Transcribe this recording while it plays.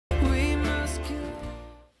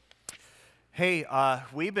Hey,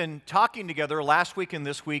 we've been talking together last week and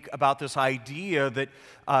this week about this idea that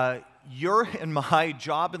your and my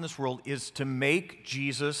job in this world is to make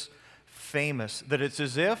Jesus famous. That it's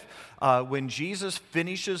as if when Jesus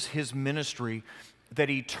finishes his ministry, that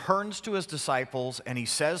he turns to his disciples and he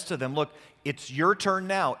says to them, look, it's your turn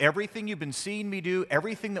now. Everything you've been seeing me do,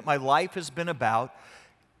 everything that my life has been about,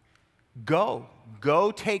 go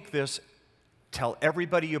take this. Tell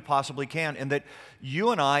everybody you possibly can. And that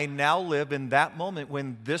you and I now live in that moment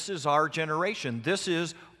when this is our generation. This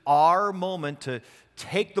is our moment to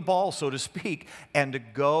take the ball, so to speak, and to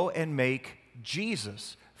go and make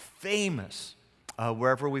Jesus famous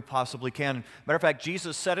wherever we possibly can. Matter of fact,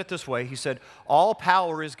 Jesus said it this way. He said, all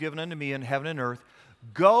power is given unto me in heaven and earth.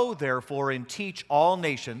 Go, therefore, and teach all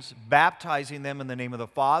nations, baptizing them in the name of the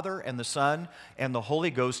Father and the Son and the Holy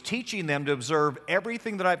Ghost, teaching them to observe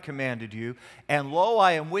everything that I've commanded you. And lo,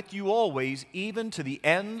 I am with you always, even to the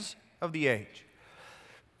ends of the age.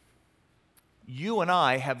 You and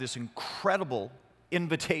I have this incredible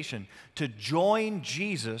invitation to join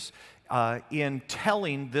Jesus in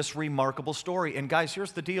telling this remarkable story. And guys,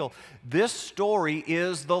 here's the deal. This story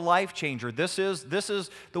is the life changer. This is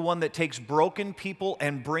the one that takes broken people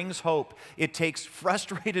and brings hope. It takes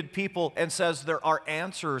frustrated people and says there are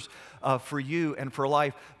answers for you and for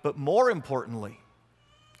life. But more importantly,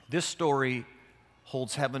 this story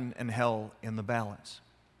holds heaven and hell in the balance.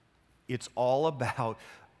 It's all about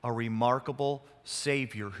a remarkable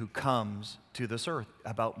Savior who comes to this earth,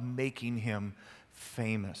 about making him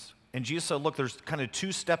famous. And Jesus said, look, there's kind of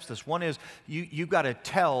two steps to this. One is you've got to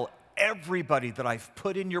tell everybody that I've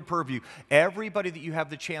put in your purview, everybody that you have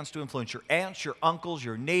the chance to influence, your aunts, your uncles,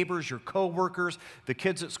 your neighbors, your co-workers, the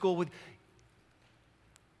kids at school, with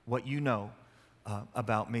what you know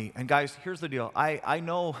about me. And guys, here's the deal. I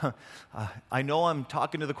know I'm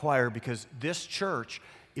talking to the choir because this church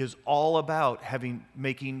is all about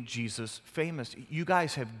making Jesus famous. You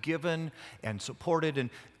guys have given and supported, and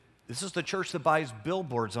this is the church that buys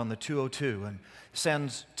billboards on the 202 and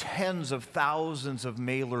sends tens of thousands of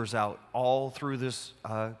mailers out all through this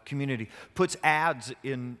community, puts ads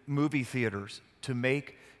in movie theaters to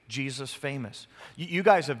make Jesus famous. You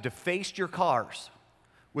guys have defaced your cars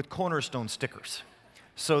with Cornerstone stickers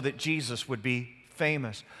so that Jesus would be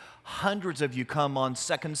famous. Hundreds of you come on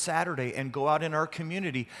Second Saturday and go out in our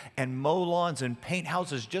community and mow lawns and paint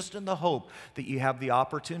houses just in the hope that you have the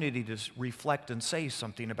opportunity to reflect and say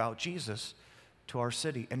something about Jesus to our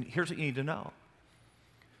city. And here's what you need to know.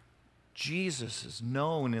 Jesus is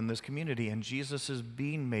known in this community, and Jesus is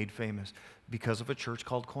being made famous because of a church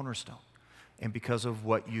called Cornerstone and because of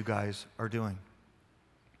what you guys are doing.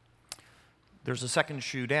 There's a second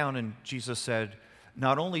shoe down, and Jesus said,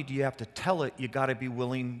 not only do you have to tell it, you got to be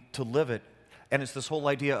willing to live it. And it's this whole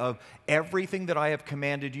idea of everything that I have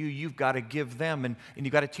commanded you, you've got to give them, and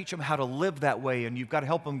you've got to teach them how to live that way, and you've got to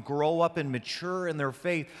help them grow up and mature in their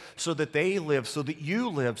faith so that they live, so that you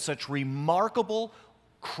live such remarkable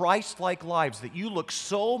Christ-like lives, that you look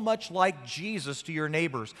so much like Jesus to your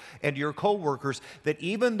neighbors and your co-workers that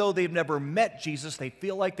even though they've never met Jesus, they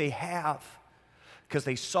feel like they have because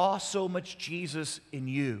they saw so much Jesus in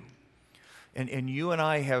you. And you and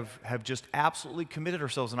I have just absolutely committed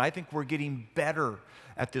ourselves, and I think we're getting better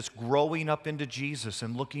at this growing up into Jesus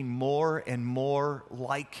and looking more and more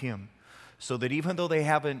like him, so that even though they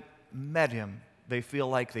haven't met him, they feel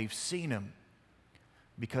like they've seen him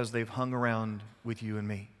because they've hung around with you and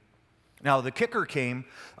me. Now, the kicker came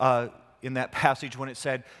in that passage when it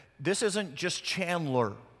said, this isn't just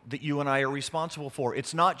Chandler that you and I are responsible for.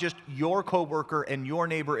 It's not just your coworker and your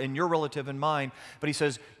neighbor and your relative and mine, but he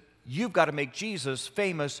says, you've got to make Jesus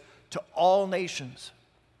famous to all nations.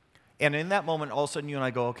 And in that moment, all of a sudden, you and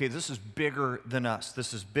I go, okay, this is bigger than us.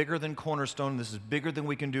 This is bigger than Cornerstone. This is bigger than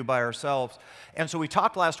we can do by ourselves. And so we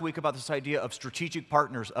talked last week about this idea of strategic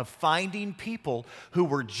partners, of finding people who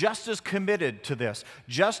were just as committed to this,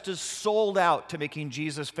 just as sold out to making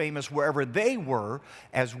Jesus famous wherever they were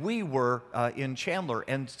as we were in Chandler,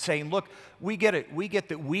 and saying, look, we get it. We get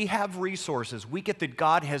that we have resources. We get that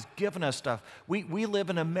God has given us stuff. We live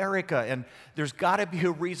in America, and there's got to be a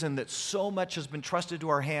reason that so much has been trusted to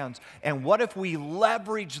our hands. And what if we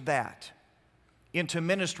leverage that into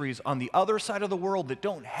ministries on the other side of the world that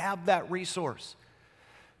don't have that resource,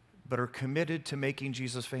 but are committed to making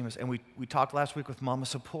Jesus famous? And we talked last week with Mama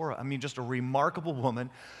Sapora. I mean, just a remarkable woman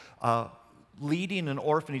leading an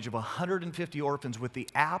orphanage of 150 orphans with the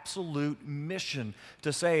absolute mission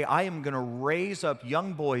to say, I am going to raise up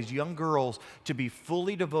young boys, young girls to be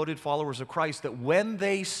fully devoted followers of Christ, that when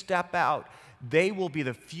they step out, they will be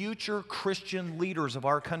the future Christian leaders of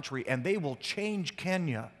our country, and they will change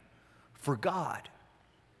Kenya for God.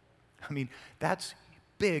 I mean, that's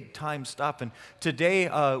big time stuff. And today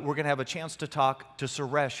we're going to have a chance to talk to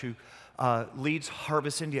Suresh, who leads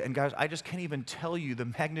Harvest India. And guys, I just can't even tell you the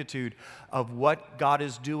magnitude of what God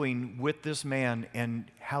is doing with this man and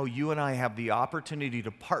how you and I have the opportunity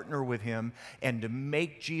to partner with him and to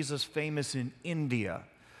make Jesus famous in India,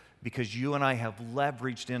 because you and I have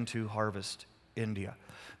leveraged into Harvest India.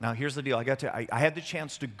 Now, here's the deal. I had the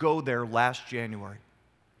chance to go there last January.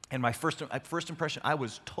 And my first impression, I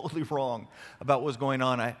was totally wrong about what was going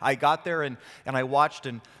on. I got there and I watched,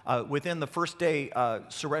 and within the first day,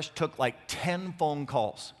 Suresh took like 10 phone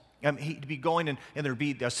calls. He'd be going, and there'd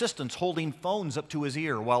be the assistants holding phones up to his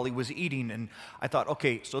ear while he was eating. And I thought,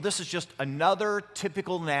 okay, so this is just another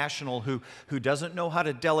typical national who doesn't know how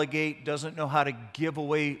to delegate, doesn't know how to give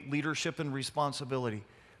away leadership and responsibility.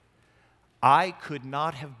 I could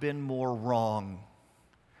not have been more wrong.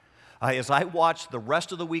 As I watched the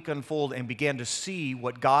rest of the week unfold and began to see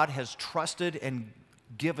what God has trusted and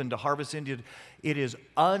given to Harvest India, it is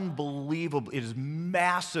unbelievable. It is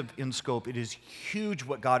massive in scope. It is huge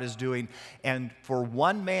what God is doing. And for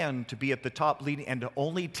one man to be at the top leading and to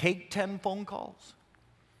only take 10 phone calls,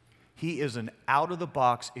 he is an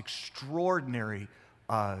out-of-the-box, extraordinary,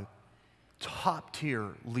 top-tier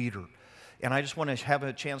leader. And I just want to have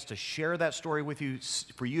a chance to share that story with you,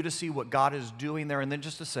 for you to see what God is doing there, and then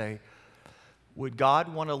just to say, would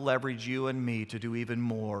God want to leverage you and me to do even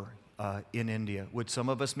more in India? Would some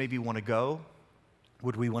of us maybe want to go?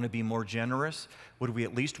 Would we want to be more generous? Would we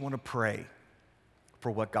at least want to pray for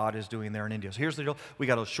what God is doing there in India? So here's the deal. We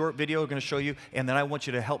got a short video we're going to show you, and then I want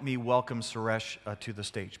you to help me welcome Suresh to the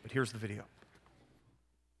stage. But here's the video.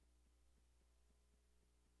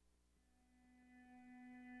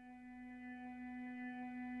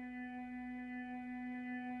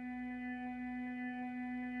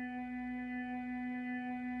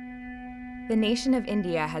 The nation of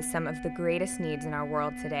India has some of the greatest needs in our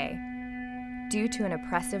world today. Due to an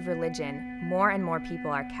oppressive religion, more and more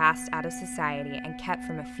people are cast out of society and kept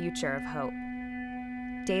from a future of hope.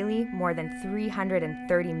 Daily, more than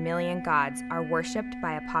 330 million gods are worshipped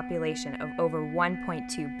by a population of over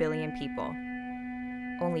 1.2 billion people.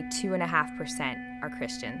 Only 2.5% are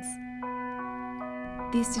Christians.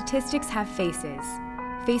 These statistics have faces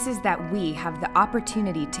that we have the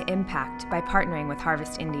opportunity to impact by partnering with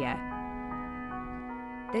Harvest India.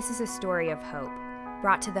 This is a story of hope,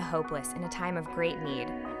 brought to the hopeless in a time of great need,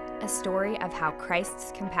 a story of how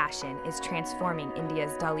Christ's compassion is transforming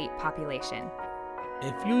India's Dalit population.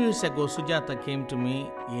 A few years ago, Sujata came to me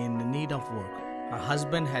in need of work. Her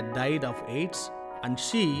husband had died of AIDS, and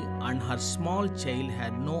she and her small child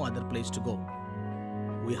had no other place to go.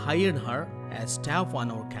 We hired her as staff on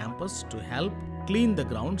our campus to help clean the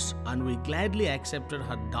grounds, and we gladly accepted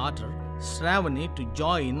her daughter, Shravani, to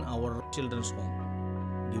join our children's home,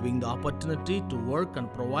 giving the opportunity to work and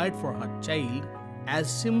provide for her child as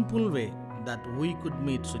simple way that we could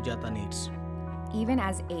meet Sujata's needs. Even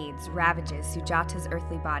as AIDS ravages Sujata's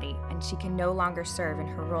earthly body and she can no longer serve in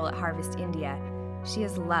her role at Harvest India, she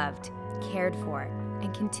is loved, cared for,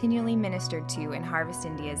 and continually ministered to in Harvest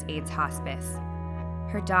India's AIDS hospice.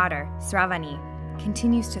 Her daughter, Shravani,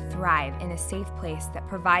 continues to thrive in a safe place that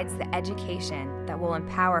provides the education that will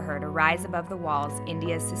empower her to rise above the walls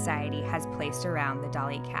India's society has placed around the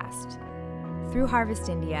Dalit caste. Through Harvest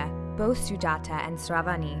India, both Sujata and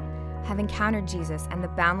Shravani have encountered Jesus and the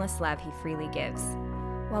boundless love he freely gives.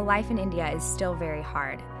 While life in India is still very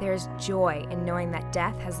hard, there is joy in knowing that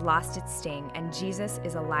death has lost its sting and Jesus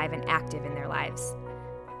is alive and active in their lives.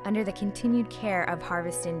 Under the continued care of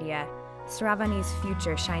Harvest India, Shravani's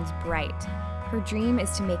future shines bright. Her dream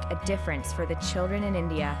is to make a difference for the children in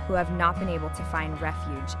India who have not been able to find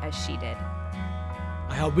refuge as she did.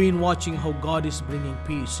 I have been watching how God is bringing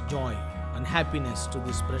peace, joy, and happiness to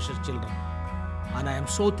these precious children. And I am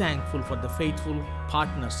so thankful for the faithful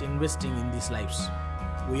partners investing in these lives.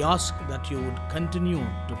 We ask that you would continue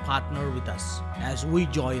to partner with us as we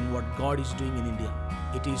join what God is doing in India.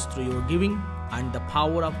 It is through your giving and the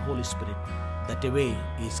power of Holy Spirit that a way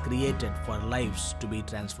is created for lives to be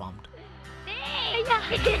transformed.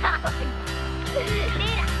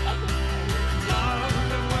 Love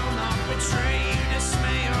will not betray you,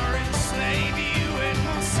 dismay or enslave you. It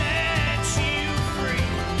will set you free.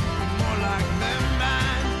 More like the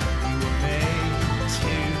man you were made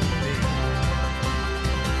to be.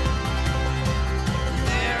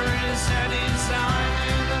 There is a design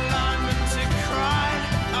and alignment to cry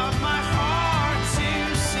of my heart to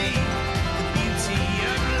see the beauty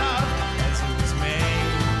of love as it was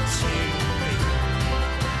made to be.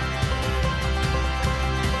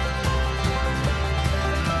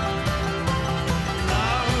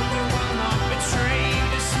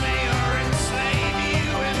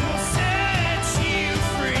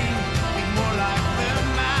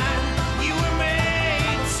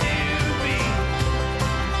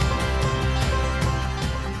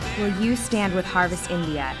 Will you stand with Harvest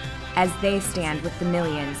India as they stand with the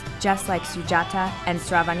millions, just like Sujata and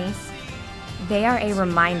Sravanis? They are a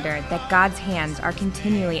reminder that God's hands are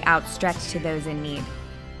continually outstretched to those in need,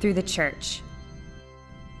 through the church,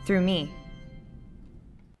 through me.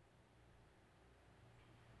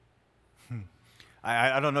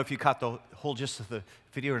 I don't know if you caught the whole gist of the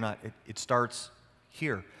video or not. It starts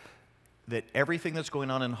here. That everything that's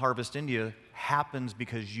going on in Harvest India happens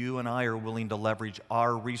because you and I are willing to leverage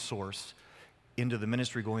our resource into the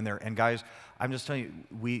ministry going there. And guys, I'm just telling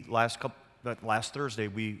you, last Thursday,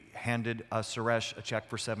 we handed Suresh a check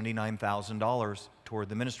for $79,000 toward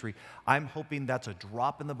the ministry. I'm hoping that's a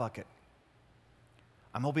drop in the bucket.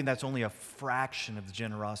 I'm hoping that's only a fraction of the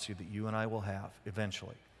generosity that you and I will have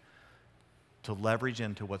eventually to leverage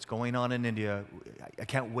into what's going on in India. I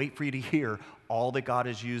can't wait for you to hear all that God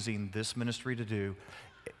is using this ministry to do,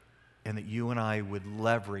 and that you and I would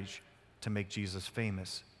leverage to make Jesus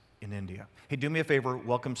famous in India. Hey, do me a favor,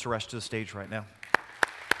 welcome Suresh to the stage right now.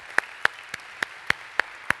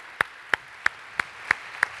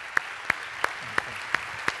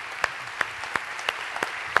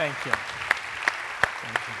 Thank you.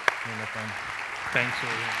 Thank you. Hey, my friend. Thank you.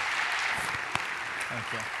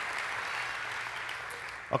 Thank you.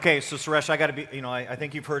 Okay, so Suresh, I got to be, I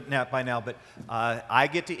think you've heard Nat by now, but I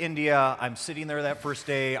get to India, I'm sitting there that first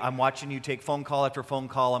day, I'm watching you take phone call after phone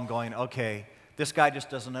call, I'm going, okay, this guy just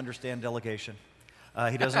doesn't understand delegation.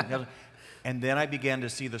 He doesn't, and then I began to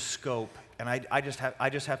see the scope, and I just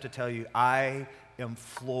have to tell you, I am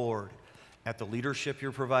floored at the leadership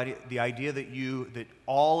you're providing, the idea that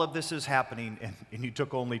all of this is happening, and you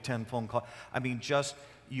took only 10 phone calls. I mean,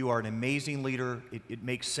 you are an amazing leader. It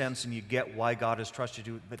makes sense, and you get why God has trusted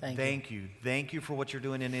you. But thank you. Thank you for what you're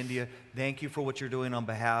doing in India. Thank you for what you're doing on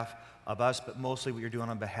behalf of us, but mostly what you're doing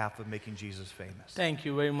on behalf of making Jesus famous. Thank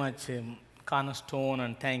you very much, Cornerstone,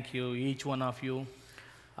 and thank you, each one of you,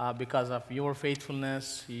 because of your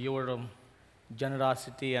faithfulness, your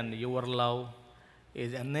generosity, and your love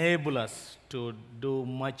is enable us to do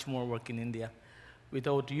much more work in India.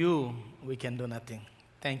 Without you, we can do nothing.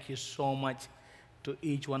 Thank you so much to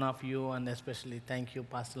each one of you, and especially thank you,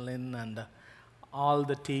 Pastor Lynn, and all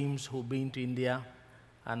the teams who've been to India.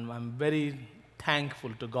 And I'm very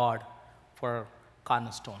thankful to God for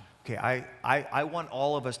Cornerstone. Okay, I want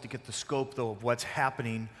all of us to get the scope, though, of what's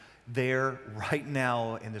happening there right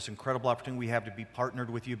now and this incredible opportunity we have to be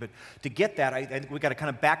partnered with you. But to get that, I think we got to kind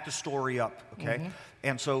of back the story up, okay? Mm-hmm.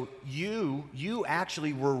 And so you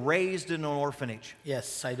actually were raised in an orphanage.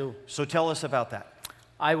 Yes, I do. So tell us about that.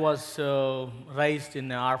 I was raised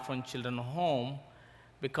in an orphan children home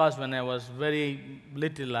because when I was very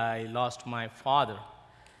little, I lost my father.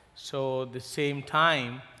 So the same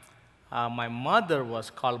time, my mother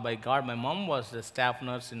was called by God. My mom was a staff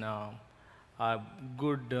nurse in a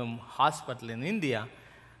good hospital in India.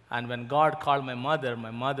 And when God called my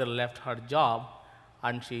mother left her job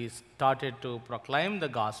and she started to proclaim the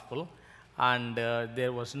gospel. And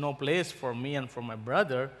there was no place for me and for my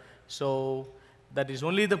brother. So that is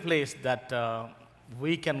only the place that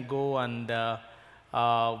we can go, and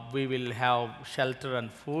we will have shelter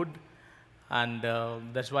and food. And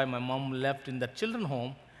that's why my mom left in the children's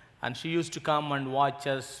home, and she used to come and watch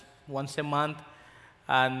us once a month.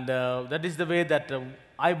 And that is the way that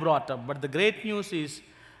I brought up. But the great news is,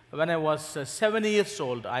 when I was 7 years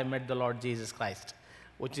old, I met the Lord Jesus Christ,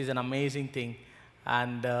 which is an amazing thing.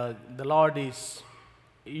 And the Lord is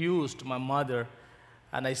used my mother.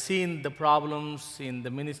 And I seen the problems in the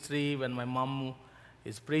ministry when my mom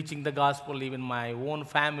is preaching the gospel. Even my own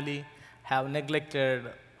family have neglected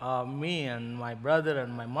me and my brother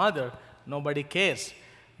and my mother. Nobody cares.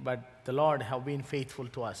 But the Lord have been faithful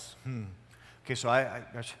to us. Okay, so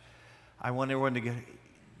I want everyone to get,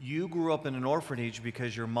 you grew up in an orphanage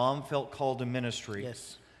because your mom felt called to ministry.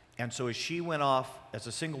 Yes. And so as she went off as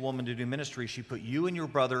a single woman to do ministry, she put you and your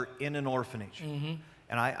brother in an orphanage. Mm-hmm.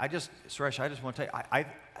 And Suresh, I just want to tell you,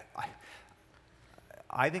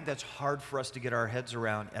 I think that's hard for us to get our heads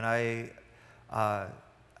around. And I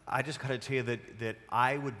just got to tell you that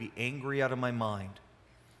I would be angry out of my mind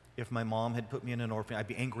if my mom had put me in an orphanage. I'd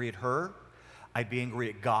be angry at her. I'd be angry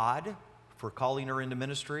at God for calling her into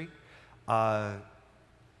ministry. And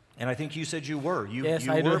I think you said you were. Yes,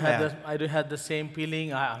 you I were do have the same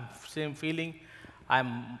feeling.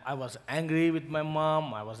 I was angry with my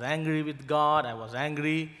mom. I was angry with God. I was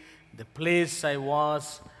angry the place I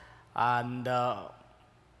was. And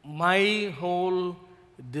my whole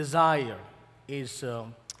desire is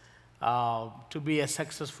to be a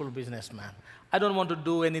successful businessman. I don't want to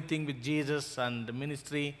do anything with Jesus and the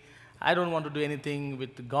ministry. I don't want to do anything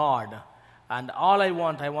with God. And all I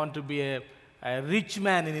want to be a rich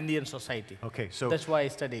man in Indian society. Okay, so That's why I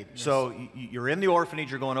studied. Yes. So you're in the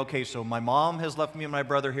orphanage. You're going, okay. So my mom has left me and my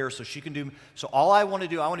brother here, so she can do. So all I want to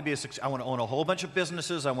do, I want to be I want to own a whole bunch of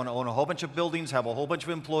businesses. I want to own a whole bunch of buildings, have a whole bunch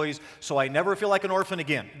of employees, so I never feel like an orphan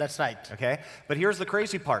again. That's right. Okay, but here's the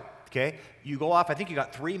crazy part. Okay, you go off. I think you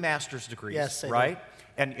got 3 master's degrees. Yes, I do. right?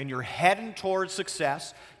 And you're heading towards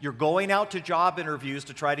success. You're going out to job interviews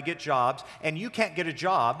to try to get jobs, and you can't get a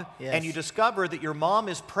job. Yes. And you discover that your mom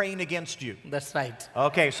is praying against you. That's right.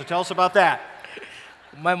 Okay, so tell us about that.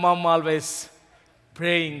 My mom always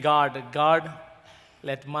praying, God,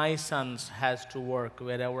 let my sons has to work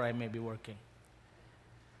wherever I may be working.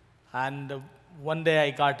 And one day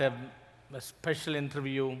I got a special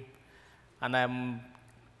interview, and I'm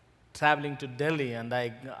traveling to Delhi, and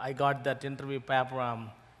I got that interview paper,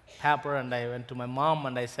 and I went to my mom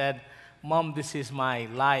and I said, Mom, this is my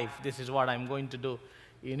life. This is what I'm going to do.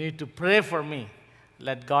 You need to pray for me.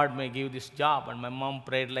 Let God may give this job. And my mom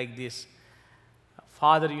prayed like this.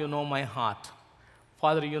 Father, you know my heart.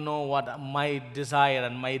 Father, you know what my desire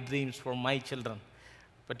and my dreams for my children.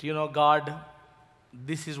 But you know, God,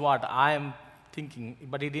 this is what I am thinking.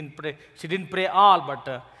 But he didn't pray. She didn't pray all,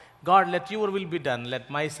 but God, let your will be done. Let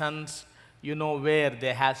my sons, you know where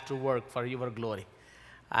they has to work for your glory.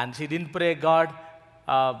 And she didn't pray, God,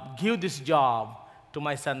 give this job to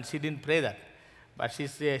my son. She didn't pray that. But she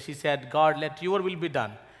said, God, let your will be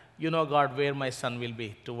done. You know, God, where my son will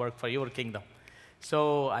be to work for your kingdom.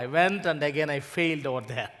 So I went, and again I failed over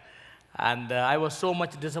there. And I was so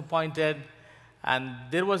much disappointed. And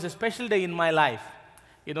there was a special day in my life.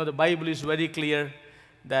 You know, the Bible is very clear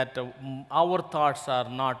that our thoughts are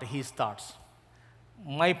not his thoughts.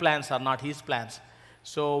 My plans are not his plans.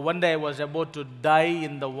 So one day I was about to die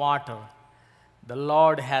in the water. The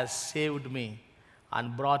Lord has saved me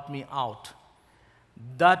and brought me out.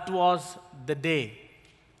 That was the day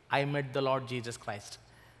I met the Lord Jesus Christ.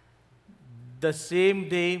 The same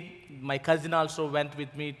day, my cousin also went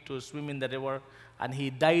with me to swim in the river, and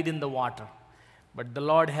he died in the water. But the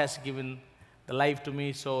Lord has given the life to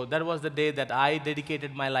me. So that was the day that I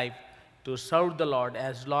dedicated my life to serve the Lord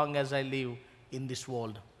as long as I live in this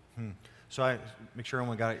world. So I make sure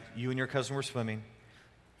everyone got it. You and your cousin were swimming.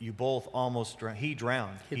 You both almost drowned. He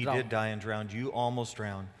drowned. He drowned. did die and drowned. You almost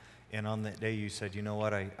drowned. And on that day you said, you know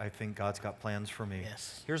what, I think God's got plans for me.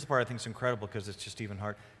 Yes. Here's the part I think is incredible, because it's just even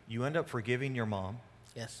hard. You end up forgiving your mom.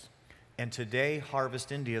 Yes. And today,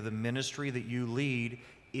 Harvest India, the ministry that you lead,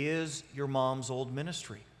 is your mom's old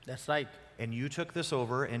ministry. That's right. And you took this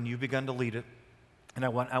over and you begun to lead it. And I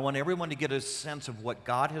want everyone to get a sense of what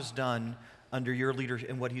God has done under your leadership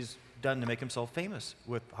and what he's done to make himself famous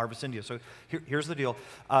with Harvest India. So here's the deal.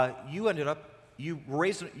 You ended up, you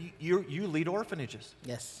lead orphanages.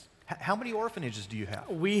 Yes. How many orphanages do you have?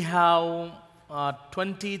 We have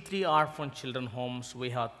 23 orphan children homes. We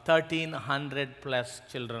have 1,300 plus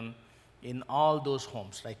children in all those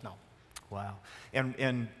homes right now. Wow.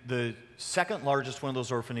 And the second largest one of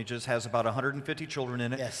those orphanages has about 150 children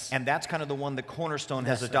in it. Yes. And that's kind of the one that Cornerstone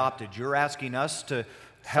has That's right. adopted. You're asking us to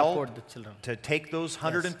help Support the children. to take those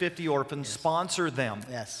 150 orphans, sponsor them,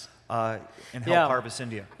 Yes. and help Yeah. Harvest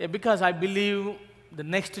India. Yeah, because I believe the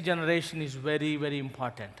next generation is very, very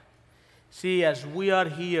important. See, as we are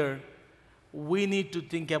here, we need to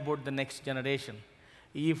think about the next generation.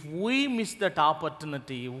 If we miss that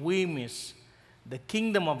opportunity, we miss the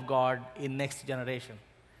kingdom of God in next generation.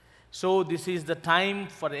 So this is the time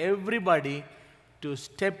for everybody to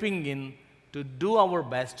stepping in to do our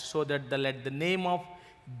best, so that let the name of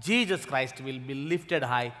Jesus Christ will be lifted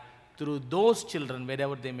high through those children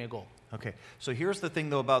wherever they may go. Okay, so here's the thing,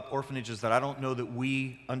 though, about orphanages that I don't know that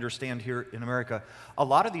we understand here in America. A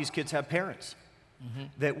lot of these kids have parents.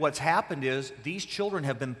 That what's happened is these children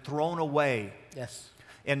have been thrown away, Yes.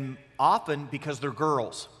 and often because they're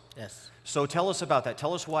girls. Yes. So tell us about that.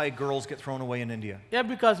 Tell us why girls get thrown away in India. Yeah,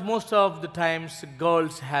 because most of the times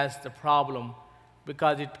girls has the problem,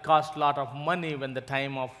 because it costs a lot of money when the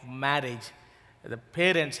time of marriage. The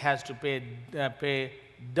parents has to pay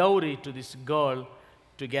dowry to this girl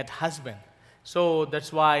to get husband. So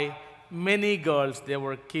that's why many girls, they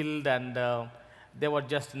were killed, and they were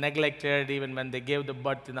just neglected even when they gave the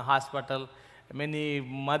birth in the hospital. Many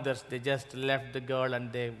mothers, they just left the girl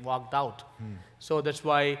and they walked out. So that's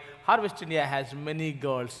why Harvest India has many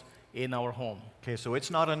girls in our home. Okay, so it's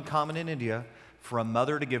not uncommon in India for a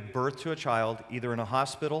mother to give birth to a child either in a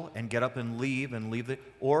hospital and get up and leave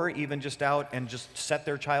or even just out and just set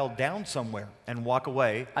their child down somewhere and walk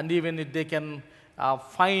away. And even if they can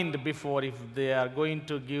find before, if they are going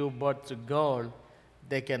to give birth to girl,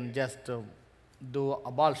 they can just do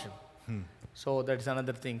abortion. So that's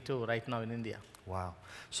another thing too right now in India. Wow.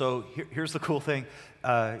 So here's the cool thing.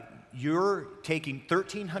 You're taking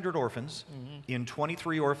 1,300 orphans in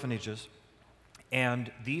 23 orphanages,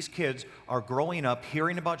 and these kids are growing up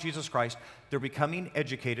hearing about Jesus Christ. They're becoming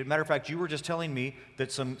educated. Matter of fact, you were just telling me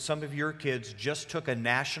that some of your kids just took a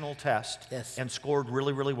national test Yes. and scored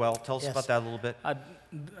really, really well. Tell us Yes. about that a little bit.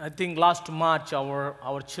 I think last March,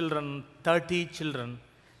 our children, 30 children,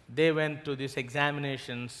 they went to these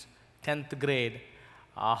examinations, 10th grade.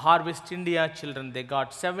 Harvest India children, they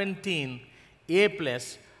got 17 A+.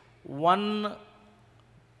 One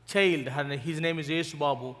child, his name is Yesu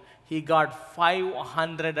Babu, he got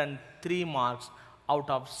 503 marks out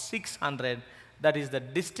of 600. That is the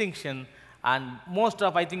distinction. And most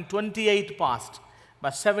of, I think, 28 passed,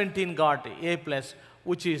 but 17 got A+,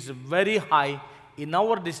 which is very high in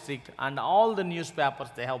our district. And all the newspapers,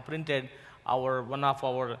 they have printed one of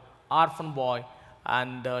our orphan boy,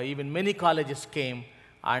 and even many colleges came,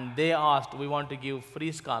 and they asked, we want to give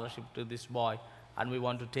free scholarship to this boy, and we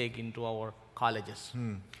want to take into our colleges.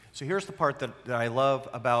 So here's the part that I love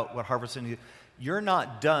about what Harvest India. You're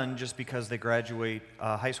not done just because they graduate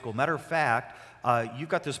high school. Matter of fact, you've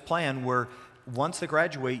got this plan where once they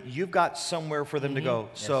graduate, you've got somewhere for them to go.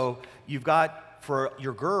 Yes. So you've got, for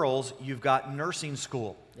your girls, you've got nursing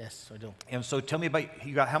school. Yes, I do. And so tell me about,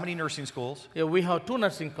 you got how many nursing schools? Yeah, we have 2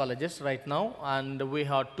 nursing colleges right now, and we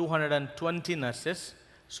have 220 nurses.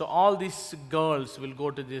 So all these girls will go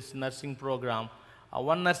to this nursing program.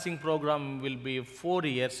 One nursing program will be 4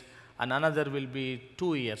 years, and another will be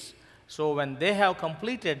 2 years. So when they have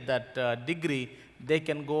completed that degree, they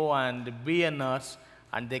can go and be a nurse,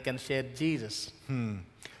 and they can share Jesus.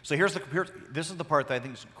 So this is the part that I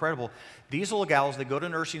think is incredible. These little gals, they go to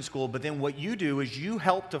nursing school, but then what you do is you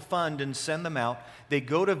help to fund and send them out. They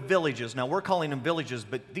go to villages. Now, we're calling them villages,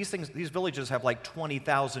 but these villages have like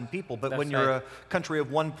 20,000 people. But That's when you're right. a country of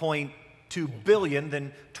 1.2 billion,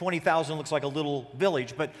 then 20,000 looks like a little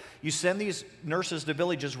village. But you send these nurses to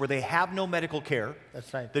villages where they have no medical care.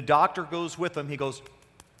 That's right. The doctor goes with them. He goes,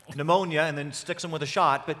 pneumonia, and then sticks them with a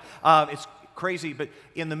shot. But it's crazy. But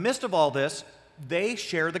in the midst of all this, they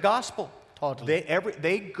share the gospel. Totally.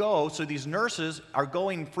 They go, so these nurses are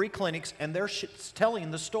going free clinics, and they're telling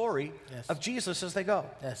the story Yes. of Jesus as they go.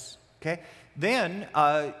 Yes. Okay? Then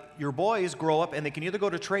your boys grow up, and they can either go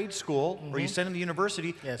to trade school or you send them to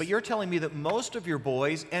university, Yes. but you're telling me that most of your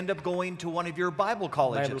boys end up going to one of your Bible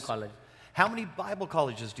colleges. Bible college. How many Bible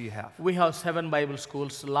colleges do you have? We have 7 Bible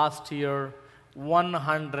schools. Last year,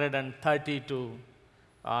 132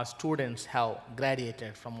 students have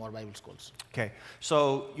graduated from our Bible schools. Okay,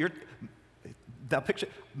 so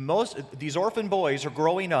these orphan boys are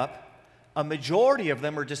growing up. A majority of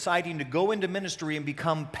them are deciding to go into ministry and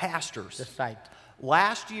become pastors. That's right.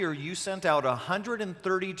 Last year, you sent out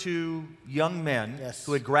 132 young men Yes.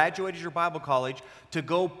 who had graduated your Bible college to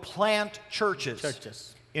go plant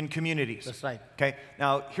churches in communities. That's right. Okay,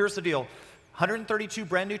 now here's the deal. 132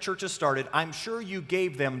 brand new churches started. I'm sure you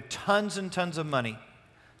gave them tons and tons of money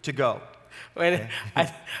to go. Well,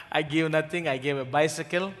 I gave nothing. I gave a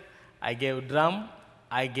bicycle, I gave drum,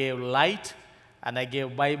 I gave light, and I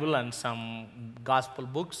gave Bible and some gospel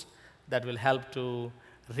books that will help to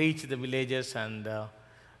reach the villages and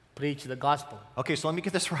preach the gospel. Okay, so let me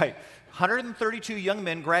get this right. 132 young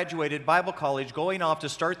men graduated Bible college, going off to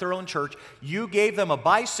start their own church. You gave them a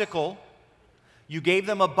bicycle, you gave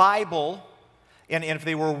them a Bible, and if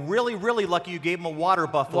they were really, really lucky, you gave them a water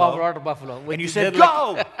buffalo. Water buffalo. And you If said, they're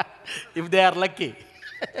lucky- go! If they are lucky.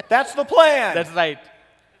 That's the plan. That's right.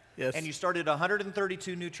 Yes. And you started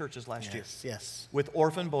 132 new churches last year Yes. with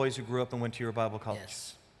orphan boys who grew up and went to your Bible college.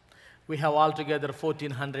 Yes. We have altogether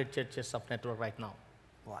 1,400 churches of network right now.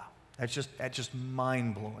 Wow. That's just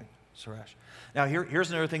mind-blowing, Suresh. Now,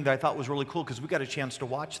 here's another thing that I thought was really cool because we got a chance to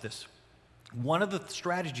watch this. One of the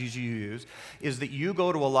strategies you use is that you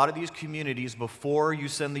go to a lot of these communities before you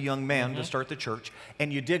send the young man to start the church,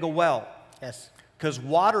 and you dig a well. Yes. Because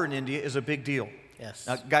water in India is a big deal. Yes.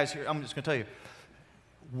 Now, guys, here, I'm just going to tell you.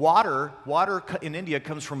 Water in India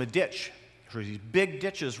comes from a ditch. There's these big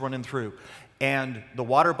ditches running through. And the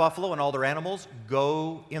water buffalo and all their animals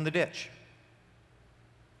go in the ditch.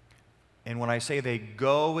 And when I say they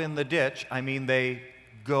go in the ditch, I mean they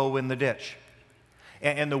go in the ditch.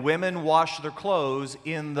 And the women wash their clothes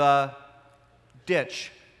in the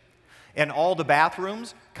ditch. And all the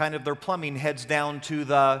bathrooms, kind of their plumbing heads down to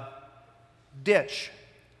the ditch.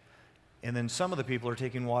 And then some of the people are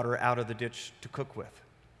taking water out of the ditch to cook with.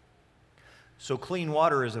 So clean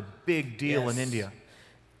water is a big deal in Yes. India.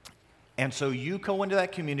 And so you go into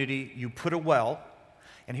that community, you put a well,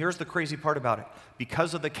 And here's the crazy part about it.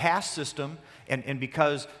 Because of the caste system and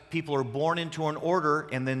because people are born into an order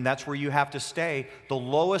and then that's where you have to stay, the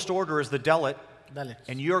lowest order is the Dalit. Dalits.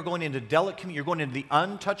 And you're going into you're going into the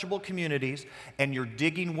untouchable communities and you're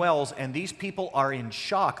digging wells, and these people are in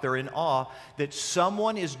shock, they're in awe that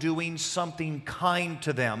someone is doing something kind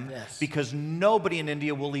to them Yes. because nobody in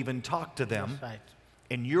India will even talk to them. That's right.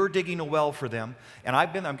 And you're digging a well for them. And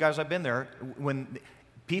I've been there when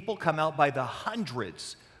people come out by the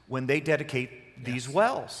hundreds when they dedicate these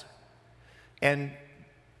wells. And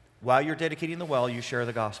while you're dedicating the well, you share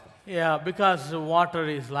the gospel. Yeah, because water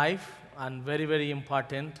is life and very, very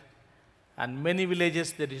important. And many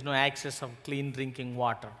villages, there is no access of clean drinking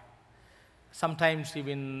water. Sometimes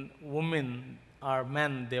even women or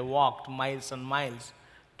men, they walked miles and miles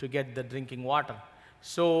to get the drinking water.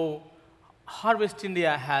 So Harvest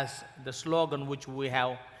India has the slogan which we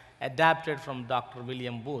have adapted from Dr.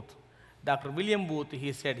 William Booth. Dr. William Booth,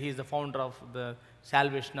 he said, he is the founder of the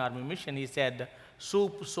Salvation Army Mission. He said,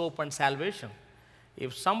 soup, soap, and salvation.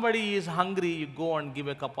 If somebody is hungry, you go and give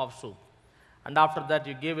a cup of soup. And after that,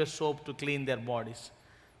 you give a soap to clean their bodies.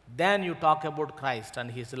 Then you talk about Christ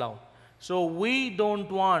and His love. So we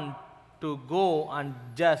don't want to go and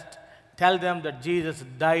just tell them that Jesus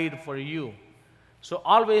died for you. So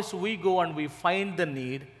always we go and we find the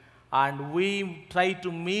need and we try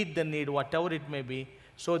to meet the need, whatever it may be,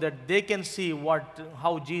 so that they can see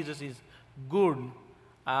how Jesus is good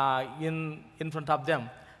in front of them.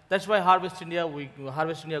 That's why Harvest India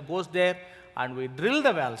goes there and we drill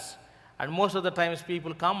the wells. And most of the times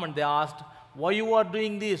people come and they ask, why you are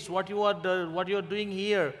doing this, what you are doing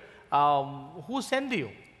here, who sent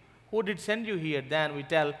you? Who did send you here? Then we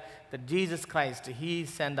tell that Jesus Christ, He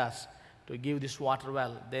sent us to give this water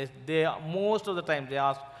well. Most of the time they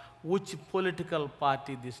ask which political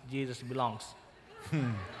party this Jesus belongs.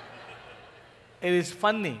 It is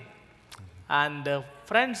funny. And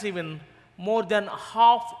friends, even more than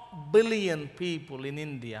 500 million people in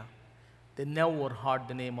India, they never heard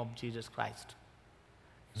the name of Jesus Christ.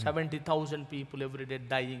 70,000 people every day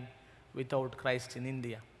dying without Christ in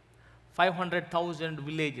India. 500,000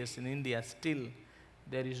 villages in India, still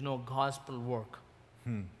there is no gospel work.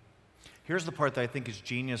 Here's the part that I think is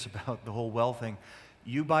genius about the whole well thing.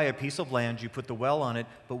 You buy a piece of land, you put the well on it,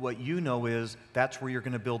 but what you know is that's where you're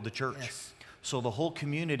going to build the church. Yes. So the whole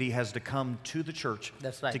community has to come to the church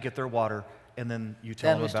That's right. to get their water, and then you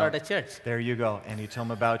tell them Then we about... start a church. There you go, and you tell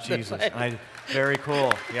them about That's Jesus. right. Very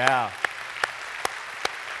cool, yeah.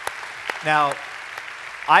 Now,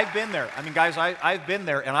 I've been there. I mean, guys, I've been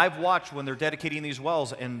there, and I've watched when they're dedicating these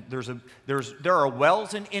wells, and there are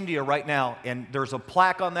wells in India right now, and there's a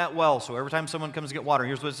plaque on that well, so every time someone comes to get water,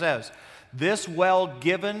 here's what it says. This well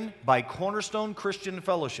given by Cornerstone Christian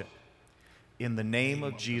Fellowship in the name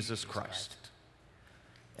of Jesus Christ.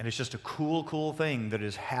 And it's just a cool, cool thing that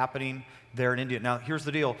is happening there in India. Now, here's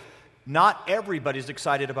the deal. Not everybody's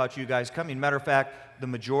excited about you guys coming. Matter of fact, the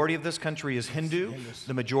majority of this country is Hindu.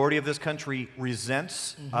 The majority of this country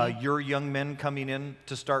resents your young men coming in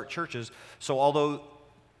to start churches. So although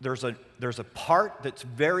there's a part that's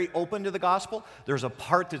very open to the gospel, there's a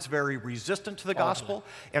part that's very resistant to the gospel.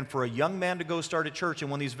 And for a young man to go start a church in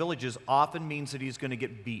one of these villages often means that he's going to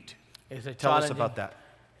get beat. Tell us about that.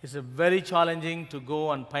 It's very challenging to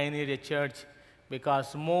go and pioneer a church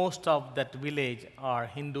because most of that village are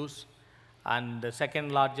Hindus and the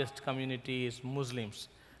second largest community is Muslims.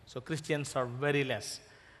 So Christians are very less.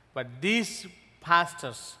 But these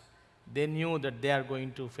pastors, they knew that they are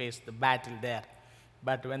going to face the battle there.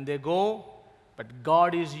 But when they go, but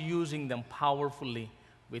God is using them powerfully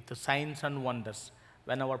with the signs and wonders.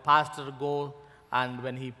 When our pastor go and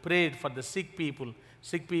when he prayed for the sick people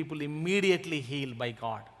immediately healed by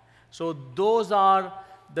God. So those are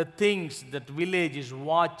the things that village is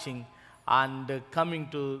watching and coming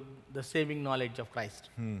to the saving knowledge of Christ.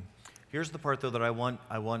 Here's the part, though, that I want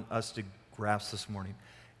us to grasp this morning.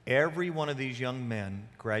 Every one of these young men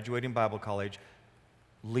graduating Bible college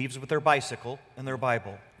leaves with their bicycle and their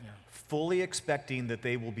Bible, fully expecting that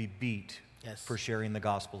they will be beat for sharing the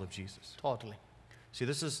gospel of Jesus. Totally. See,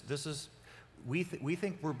 we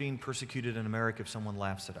think we're being persecuted in America if someone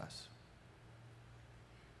laughs at us.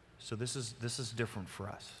 So this is different for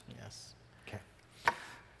us. Yes. Okay.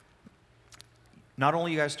 Not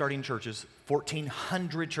only you guys starting churches,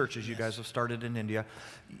 1,400 churches you guys have started in India.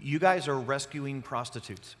 You guys are rescuing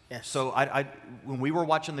prostitutes. Yes. So when we were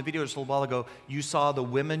watching the video just a little while ago, you saw the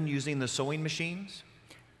women using the sewing machines.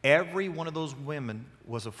 Every one of those women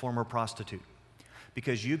was a former prostitute.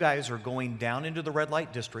 Because you guys are going down into the red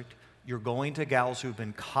light district, you're going to gals who've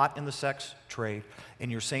been caught in the sex trade,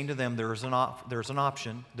 and you're saying to them, there's an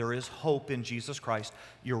option, there is hope in Jesus Christ.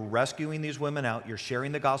 You're rescuing these women out, you're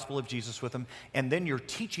sharing the gospel of Jesus with them, and then you're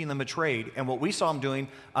teaching them a trade. And what we saw them doing,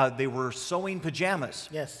 they were sewing pajamas.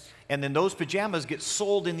 Yes. And then those pajamas get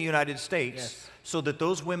sold in the United States Yes. so that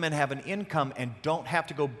those women have an income and don't have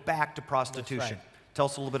to go back to prostitution. right. Tell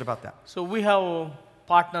us a little bit about that. So we have a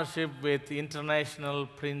partnership with the International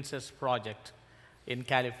Princess Project in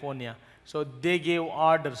California. So they gave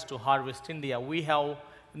orders to Harvest India. We have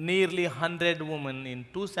nearly 100 women in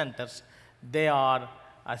 2 centers. They are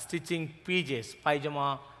stitching PJs,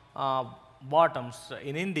 pajama bottoms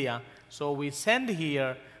in India. So we send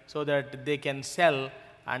here so that they can sell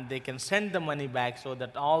and they can send the money back so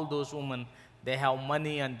that all those women, they have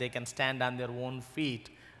money and they can stand on their own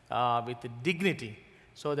feet with dignity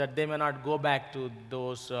so that they may not go back to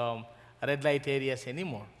those red light areas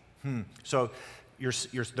anymore. So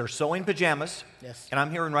they're sewing pajamas. Yes. And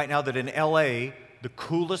I'm hearing right now that in LA, the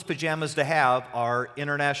coolest pajamas to have are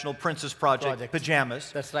International Princess Project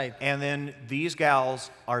pajamas. That's right. And then these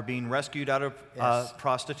gals are being rescued out of Yes.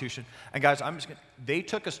 prostitution. And guys, they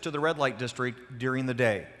took us to the red light district during the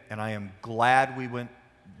day, and I am glad we went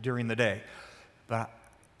during the day. But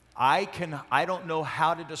I don't know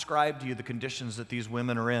how to describe to you the conditions that these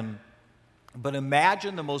women are in. But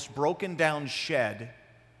imagine the most broken down shed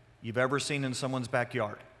you've ever seen in someone's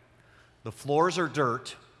backyard. The floors are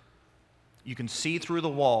dirt. You can see through the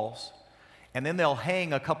walls. And then they'll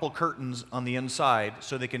hang a couple curtains on the inside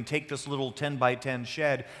so they can take this little 10 by 10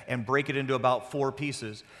 shed and break it into about 4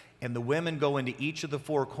 pieces. And the women go into each of the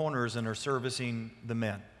 4 corners and are servicing the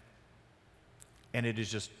men. And it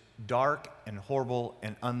is just dark and horrible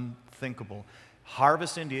and unthinkable.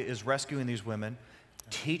 Harvest India is rescuing these women,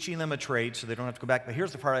 teaching them a trade so they don't have to go back. But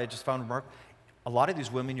here's the part I just found remarkable. A lot of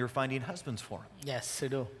these women, you're finding husbands for them. Yes, we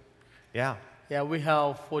do. Yeah. Yeah, we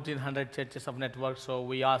have 1,400 churches of network, so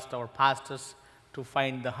we asked our pastors to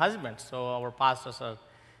find the husbands. So our pastors are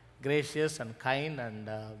gracious and kind, and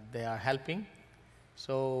they are helping.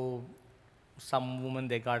 So some women,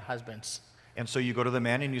 they got husbands. And so you go to the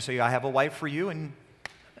man and you say, I have a wife for you, and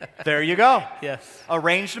there you go. Yes,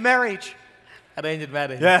 Arranged marriage. arranged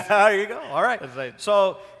marriage. Yeah, there you go. All right. That's right.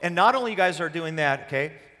 So, and not only you guys are doing that,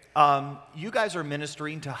 okay, you guys are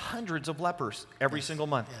ministering to hundreds of lepers every single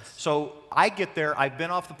month. Yes. So I get there, I've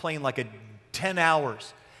been off the plane like 10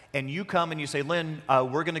 hours, and you come and you say, Lynn,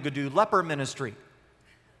 we're going to go do leper ministry.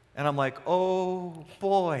 And I'm like, oh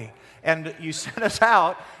boy. And you send us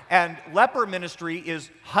out, and leper ministry is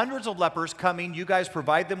hundreds of lepers coming. You guys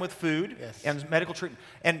provide them with food Yes. and medical treatment.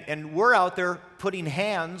 And we're out there putting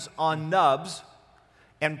hands on nubs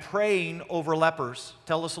and praying over lepers.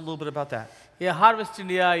 Tell us a little bit about that. Yeah, Harvest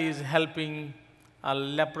India is helping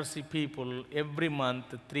leprosy people every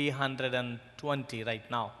month, 320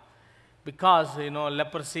 right now. Because,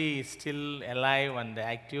 leprosy is still alive and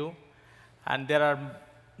active. And there are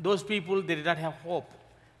those people, they did not have hope.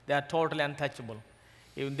 They are totally untouchable.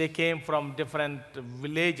 Even they came from different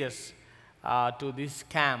villages to this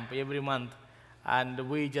camp every month. And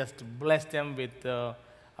we just bless them with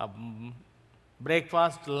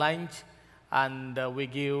breakfast, lunch, and we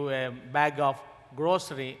give a bag of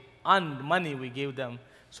grocery and money we give them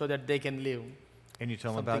so that they can live. And you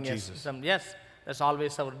tell them about Something else. Jesus. Yes, that's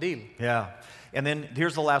always our deal. Yeah. And then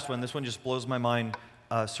here's the last one. This one just blows my mind,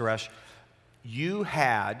 Suresh. You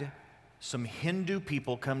had some Hindu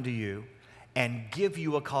people come to you and give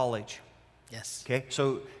you a college. Yes. Okay?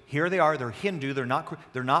 So here they are. They're Hindu. They're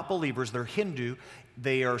not believers. They're Hindu.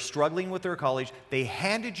 They are struggling with their college. They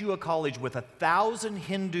handed you a college with 1,000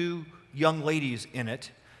 Hindu young ladies in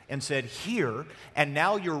it and said, here, and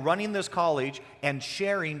now you're running this college and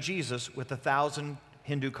sharing Jesus with 1,000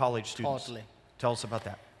 Hindu college students. Totally. Tell us about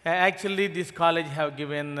that. Actually, this college have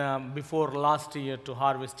given, before last year to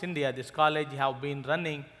Harvest India, this college have been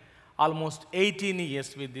running almost 18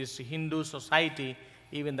 years with this Hindu society.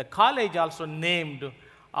 Even the college also named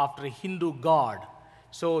after a Hindu god.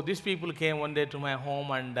 So these people came one day to my home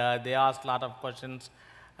and they asked a lot of questions.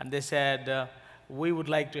 And they said, we would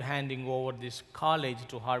like to handing over this college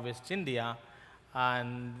to Harvest India,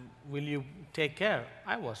 and will you take care?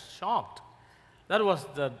 I was shocked. That was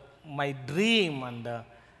my dream, and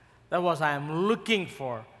that was I am looking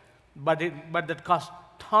for. But that cost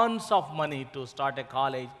tons of money to start a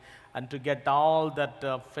college and to get all that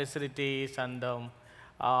facilities and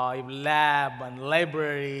lab and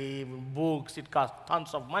library, books. It cost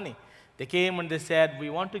tons of money. They came and they said, we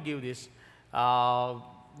want to give this.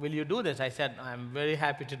 Will you do this? I said, I'm very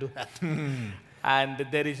happy to do that. And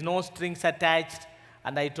there is no strings attached.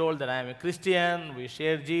 And I told that I'm a Christian, we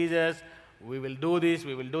share Jesus, We will do this,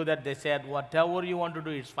 we will do that. They said, whatever you want to do,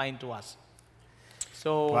 it's fine to us.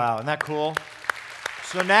 So, Wow, isn't that cool?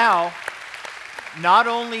 So now, not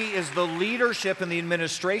only is the leadership and the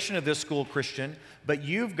administration of this school Christian, but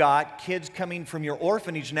you've got kids coming from your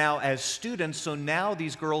orphanage now as students, so now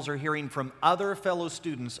these girls are hearing from other fellow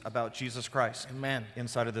students about Jesus Christ amen.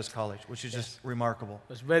 inside of this college, which is just remarkable.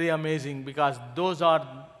 It's very amazing because those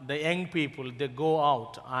are the young people, they go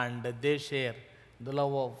out and they share the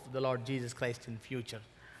love of the Lord Jesus Christ in future.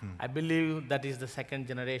 I believe that is the second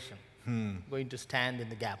generation going to stand in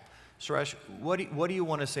the gap. Suresh, what do you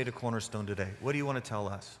want to say to Cornerstone today? What do you want to tell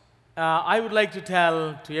us? I would like to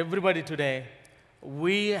tell to everybody today,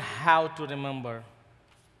 we have to remember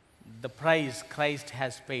the price Christ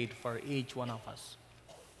has paid for each one of us.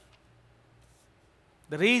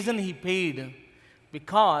 The reason he paid,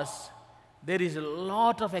 because there is a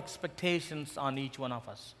lot of expectations on each one of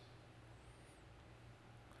us.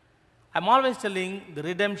 I'm always telling the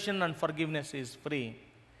redemption and forgiveness is free,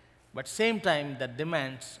 but same time that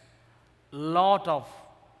demands a lot of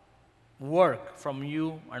work from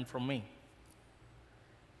you and from me.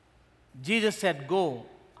 Jesus said, go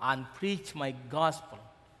and preach my gospel.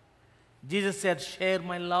 Jesus said, share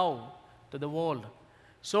my love to the world.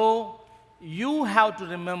 So you have to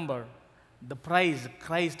remember the price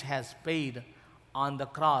Christ has paid on the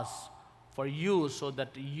cross for you so that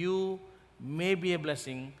you may be a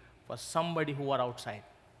blessing for somebody who are outside.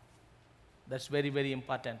 That's very, very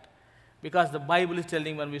important. Because the Bible is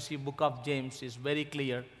telling, when we see book of James, is very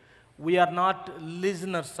clear. We are not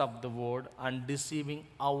listeners of the word and deceiving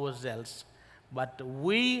ourselves, but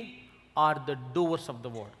we are the doers of the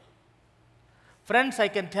word. Friends, I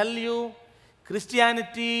can tell you,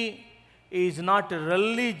 Christianity is not a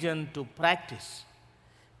religion to practice.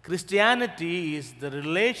 Christianity is the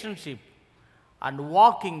relationship and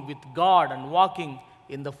walking with God and walking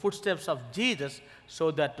in the footsteps of Jesus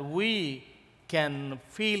so that we can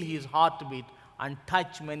feel his heartbeat and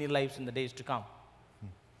touch many lives in the days to come.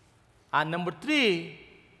 And number 3,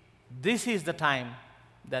 this is the time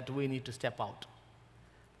that we need to step out.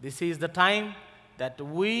 This is the time that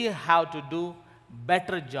we have to do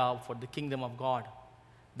better job for the kingdom of God.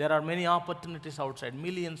 There are many opportunities outside,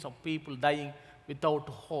 millions of people dying without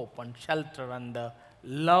hope and shelter and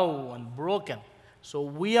love and broken. So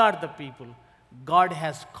we are the people God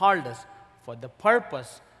has called us for the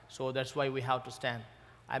purpose, so that's why we have to stand.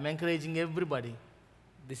 I'm encouraging everybody,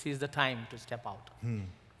 this is the time to step out.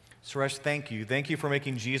 Suresh, thank you. Thank you for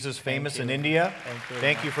making Jesus famous you. in India. Thank you.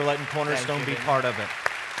 Thank you for letting Cornerstone be part of it.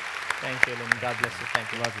 Thank you, Lynn. God bless you.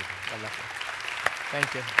 Thank you. Love you. God bless you.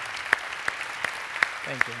 Thank you.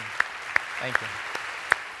 Thank you. Thank you.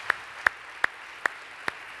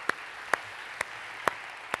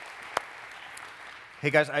 Hey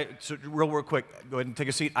guys, so real quick, go ahead and take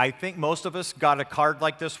a seat. I think most of us got a card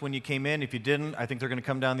like this when you came in. If you didn't, I think they're going to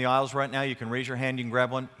come down the aisles right now. You can raise your hand, you can grab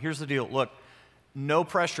one. Here's the deal. Look, no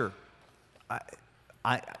pressure.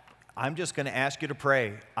 I'm just going to ask you to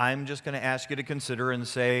pray. I'm just going to ask you to consider and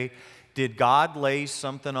say, did God lay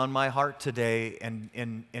something on my heart today?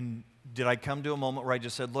 And did I come to a moment where I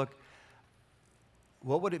just said, look,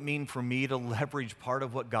 what would it mean for me to leverage part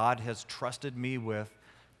of what God has trusted me with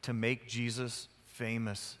to make Jesus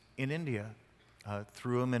famous in India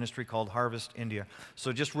through a ministry called Harvest India?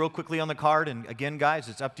 So just real quickly on the card, and again, guys,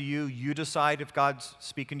 it's up to you. You decide if God's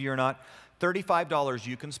speaking to you or not. $35,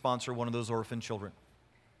 you can sponsor one of those orphan children.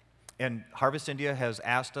 And Harvest India has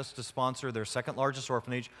asked us to sponsor their second largest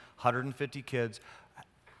orphanage, 150 kids.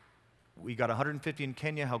 We got 150 in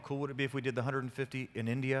Kenya. How cool would it be if we did the 150 in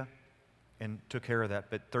India and took care of that?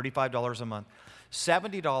 But $35 a month.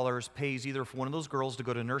 $70 pays either for one of those girls to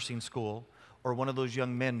go to nursing school or one of those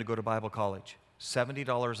young men to go to Bible college.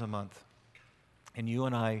 $70 a month. And you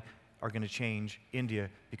and I are going to change India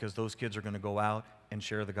because those kids are going to go out and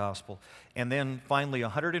share the gospel. And then finally,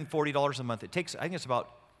 $140 a month. It takes, I think it's about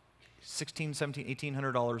 $1,600, $1,700,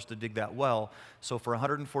 $1,800 to dig that well. So for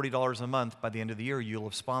 $140 a month, by the end of the year, you'll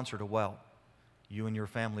have sponsored a well. You and your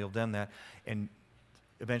family will have done that. And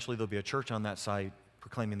eventually there'll be a church on that site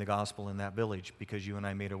proclaiming the gospel in that village because you and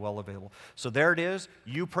I made a well available. So there it is.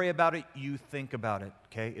 You pray about it. You think about it,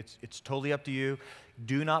 okay? It's totally up to you.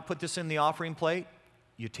 Do not put this in the offering plate.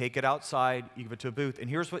 You take it outside. You give it to a booth. And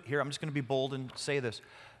here, I'm just going to be bold and say this.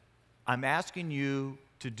 I'm asking you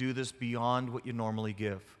to do this beyond what you normally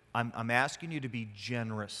give. I'm asking you to be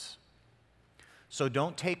generous. So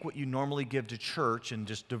don't take what you normally give to church and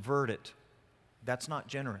just divert it. That's not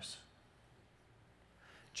generous.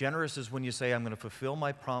 Generous is when you say, I'm going to fulfill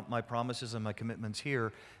my promises and my commitments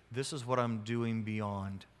here. This is what I'm doing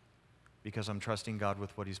beyond because I'm trusting God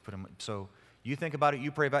with what He's put in. So You think about it,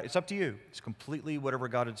 you pray about it. It's up to you. It's completely whatever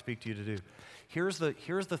God would speak to you to do. Here's the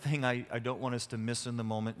thing I don't want us to miss in the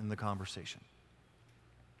moment in the conversation.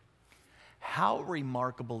 How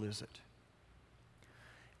remarkable is it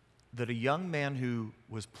that a young man who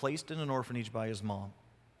was placed in an orphanage by his mom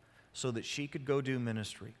so that she could go do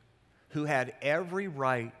ministry, who had every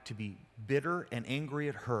right to be bitter and angry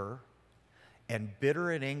at her and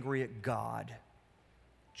bitter and angry at God,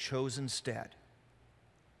 chose instead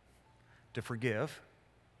to forgive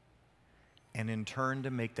and in turn to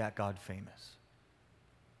make that God famous.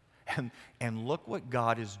 And look what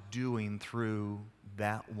God is doing through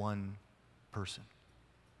that one person.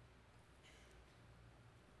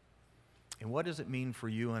 And what does it mean for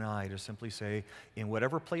you and I to simply say, in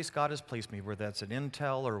whatever place God has placed me, whether that's at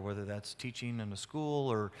Intel or whether that's teaching in a school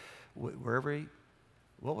or wherever,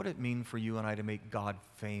 what would it mean for you and I to make God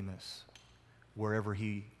famous wherever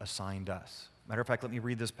He assigned us? Matter of fact, let me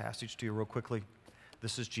read this passage to you real quickly.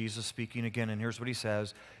 This is Jesus speaking again, and here's what He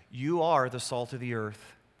says. You are the salt of the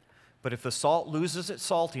earth, but if the salt loses its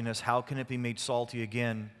saltiness, how can it be made salty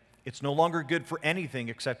again? It's no longer good for anything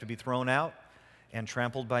except to be thrown out and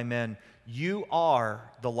trampled by men. You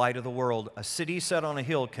are the light of the world. A city set on a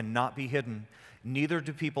hill cannot be hidden. Neither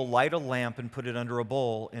do people light a lamp and put it under a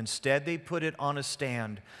bowl. Instead, they put it on a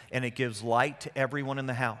stand, and it gives light to everyone in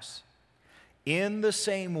the house. In the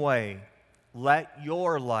same way, let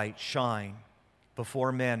your light shine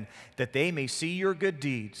before men, that they may see your good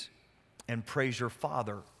deeds and praise your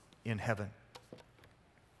Father in heaven.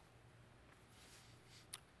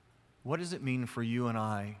 What does it mean for you and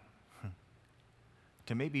I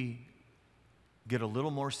to maybe get a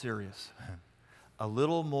little more serious, a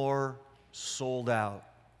little more sold out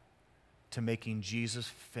to making Jesus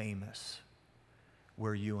famous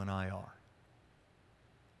where you and I are?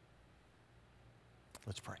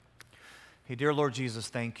 Let's pray. Hey, dear Lord Jesus,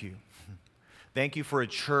 thank you. Thank you for a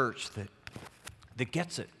church that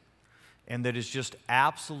gets it and that is just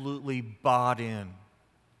absolutely bought in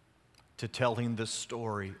to telling the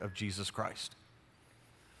story of Jesus Christ.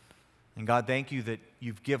 And God, thank you that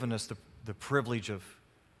you've given us the privilege of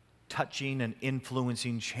touching and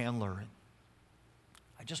influencing Chandler. And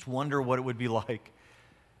I just wonder what it would be like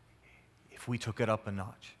if we took it up a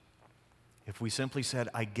notch. If we simply said,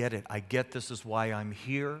 I get it. I get this is why I'm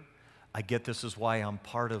here. I get this is why I'm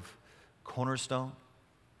part of Cornerstone.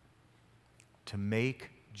 To make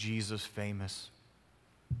Jesus famous.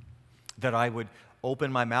 That I would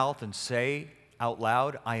open my mouth and say out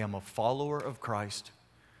loud, I am a follower of Christ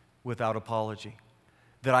without apology.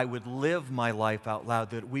 That I would live my life out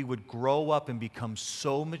loud, that we would grow up and become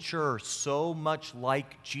so mature, so much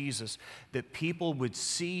like Jesus, that people would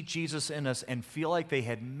see Jesus in us and feel like they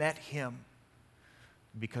had met Him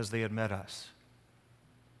because they had met us.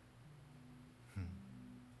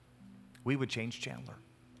 We would change Chandler.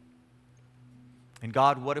 And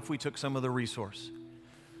God, what if we took some of the resource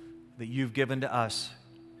that you've given to us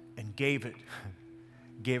and gave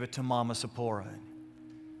it to Mama Sapora,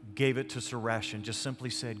 gave it to Suresh, and just simply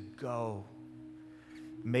said, go,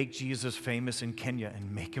 make Jesus famous in Kenya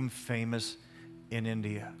and make Him famous in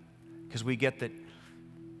India. Because we get that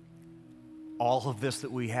all of this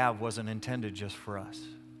that we have wasn't intended just for us.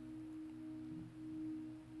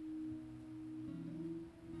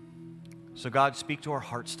 So God, speak to our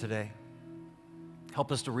hearts today.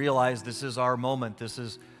 Help us to realize this is our moment. This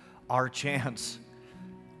is our chance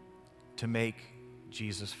to make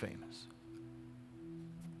Jesus famous.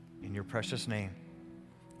 In your precious name,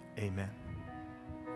 amen.